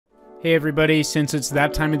Hey everybody, since it's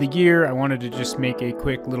that time of the year, I wanted to just make a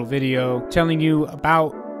quick little video telling you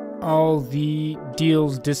about all the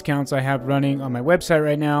deals, discounts I have running on my website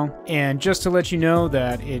right now. And just to let you know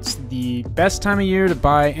that it's the best time of year to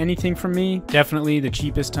buy anything from me, definitely the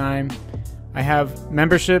cheapest time. I have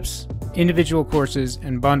memberships, individual courses,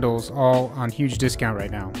 and bundles all on huge discount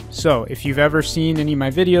right now. So if you've ever seen any of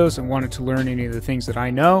my videos and wanted to learn any of the things that I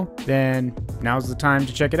know, then now's the time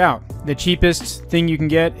to check it out. The cheapest thing you can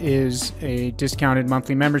get is a discounted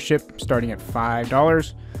monthly membership starting at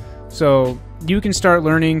 $5. So you can start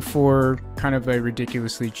learning for kind of a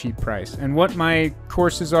ridiculously cheap price. And what my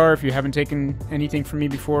courses are, if you haven't taken anything from me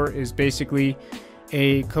before, is basically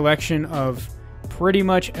a collection of pretty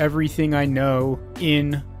much everything I know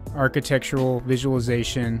in architectural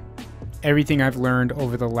visualization, everything I've learned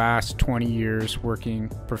over the last 20 years working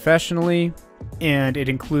professionally. And it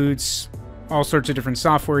includes all sorts of different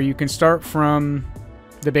software. You can start from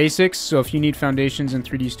the basics. So if you need foundations in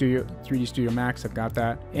 3D Studio Max, I've got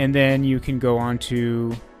that. And then you can go on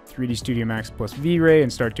to 3D Studio Max plus Vray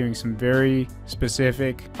and start doing some very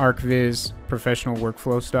specific Archviz professional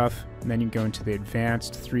workflow stuff. And then you go into the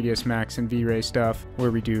advanced 3ds Max and Vray stuff,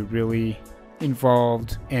 where we do really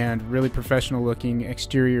involved and really professional looking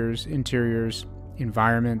exteriors, interiors,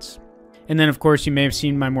 environments. And then of course you may have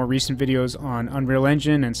seen my more recent videos on Unreal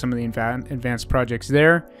Engine and some of the advanced projects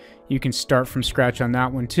there. You can start from scratch on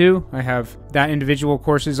that one too. I have that individual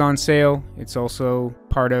courses on sale. It's also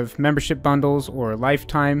part of membership bundles or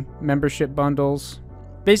lifetime membership bundles.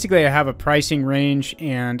 Basically, I have a pricing range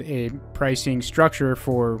and a pricing structure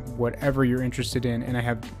for whatever you're interested in, and I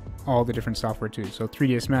have all the different software too. So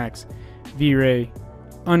 3ds Max, Vray,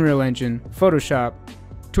 Unreal Engine, Photoshop,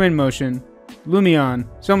 Twinmotion, Lumion,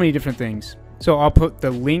 so many different things. So I'll put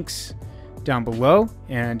the links down below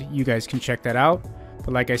and you guys can check that out.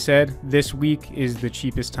 But like I said, this week is the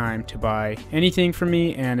cheapest time to buy anything from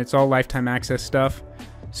me, and it's all lifetime access stuff.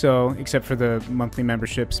 So except for the monthly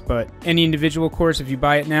memberships, but any individual course, if you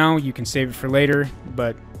buy it now, you can save it for later.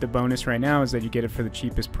 But the bonus right now is that you get it for the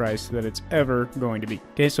cheapest price that it's ever going to be.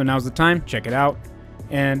 Okay, so now's the time, check it out.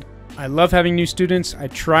 And I love having new students. I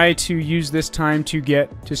try to use this time to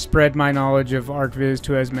spread my knowledge of Archviz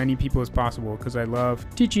to as many people as possible, because I love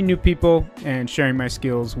teaching new people and sharing my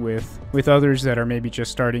skills with others that are maybe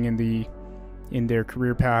just starting in their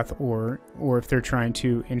career path, or if they're trying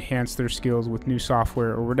to enhance their skills with new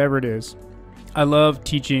software or whatever it is. I love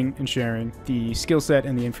teaching and sharing the skill set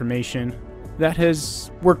and the information that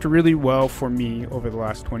has worked really well for me over the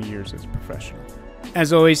last 20 years as a professional.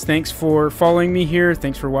 As always, thanks for following me here.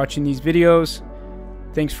 Thanks for watching these videos.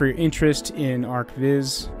 Thanks for your interest in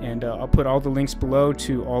Archviz, and I'll put all the links below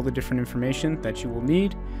to all the different information that you will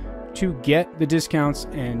need to get the discounts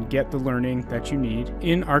and get the learning that you need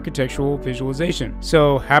in architectural visualization.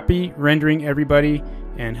 So happy rendering, everybody,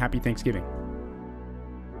 and happy Thanksgiving.